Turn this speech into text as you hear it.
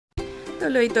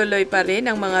Tuloy-tuloy pa rin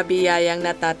ang mga biyayang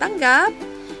natatanggap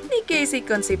ni Casey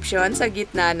Concepcion sa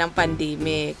gitna ng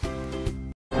pandemic.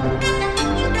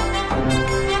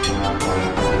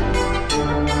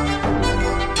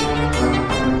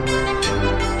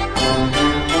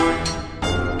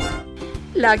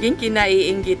 Laging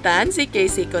kinaiinggitan si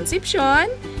Casey Concepcion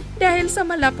dahil sa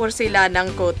malapor sila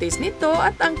ng kotis nito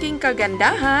at angking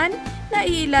kagandahan na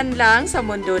ilan lang sa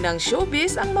mundo ng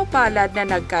showbiz ang mapalad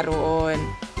na nagkaroon.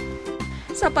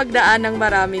 Sa pagdaan ng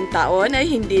maraming taon ay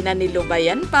hindi na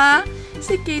nilubayan pa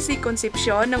si Casey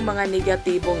Concepcion ng mga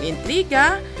negatibong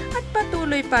intriga at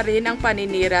patuloy pa rin ang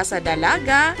paninira sa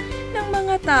dalaga ng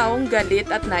mga taong galit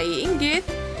at naiinggit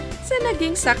sa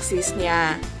naging success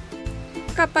niya.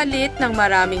 Kapalit ng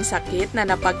maraming sakit na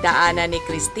napagdaanan ni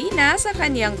Christina sa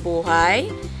kanyang buhay,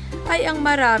 ay ang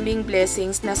maraming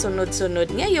blessings na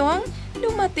sunod-sunod ngayong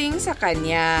dumating sa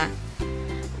kanya.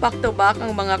 Back-to-back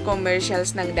ang mga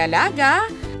commercials ng dalaga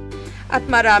at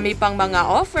marami pang mga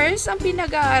offers ang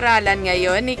pinag-aaralan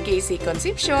ngayon ni Casey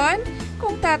Concepcion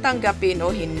kung tatanggapin o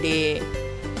hindi.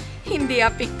 Hindi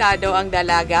apektado ang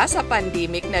dalaga sa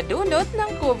pandemic na dulot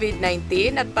ng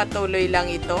COVID-19 at patuloy lang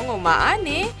itong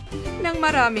umaani ng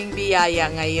maraming biyaya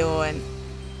ngayon.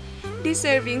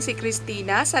 Deserving si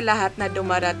Christina sa lahat na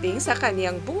dumarating sa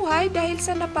kanyang buhay dahil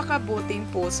sa napakabuting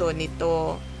puso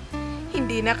nito.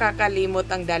 Hindi nakakalimot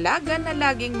ang dalaga na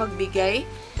laging magbigay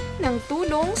ng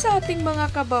tulong sa ating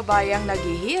mga kababayang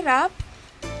naghihirap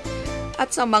at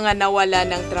sa mga nawala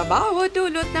ng trabaho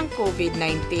dulot ng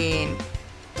COVID-19.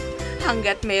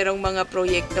 Hanggat merong mga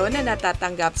proyekto na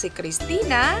natatanggap si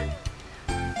Christina,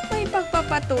 may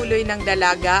pagpapatuloy ng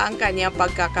dalaga ang kanyang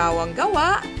pagkakawang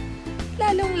gawa,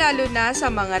 lalong-lalo na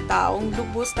sa mga taong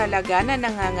lubos talaga na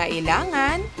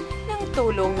nangangailangan ng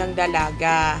tulong ng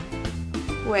dalaga.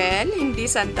 Well, hindi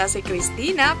santa si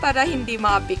Christina para hindi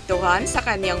maapektuhan sa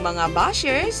kanyang mga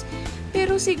bashers,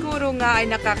 pero siguro nga ay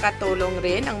nakakatulong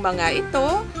rin ang mga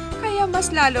ito, kaya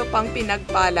mas lalo pang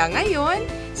pinagpala ngayon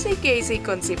si Casey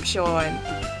Concepcion.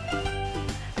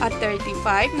 At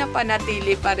 35 na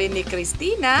panatili pa rin ni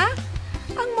Christina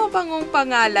ang mabangong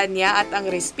pangalan niya at ang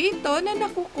respeto na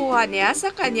nakukuha niya sa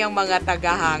kanyang mga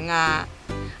tagahanga.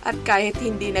 At kahit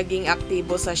hindi naging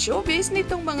aktibo sa showbiz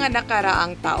nitong mga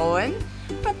nakaraang taon,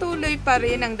 patuloy pa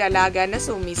rin ang dalaga na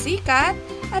sumisikat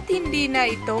at hindi na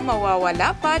ito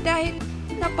mawawala pa dahil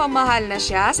napamahal na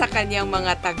siya sa kanyang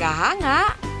mga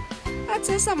tagahanga at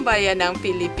sa sambayan ng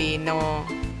Pilipino.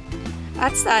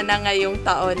 At sana ngayong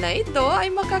taon na ito ay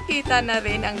makakita na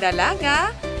rin ang dalaga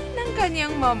ng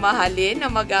kanyang mamahalin na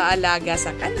mag-aalaga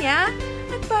sa kanya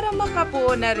at para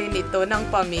makabuo na rin ito ng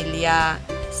pamilya.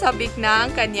 Sabik na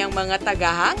ang kanyang mga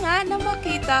tagahanga na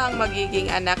makita ang magiging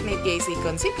anak ni Casey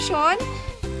Concepcion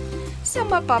sa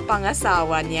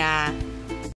mapapangasawa niya.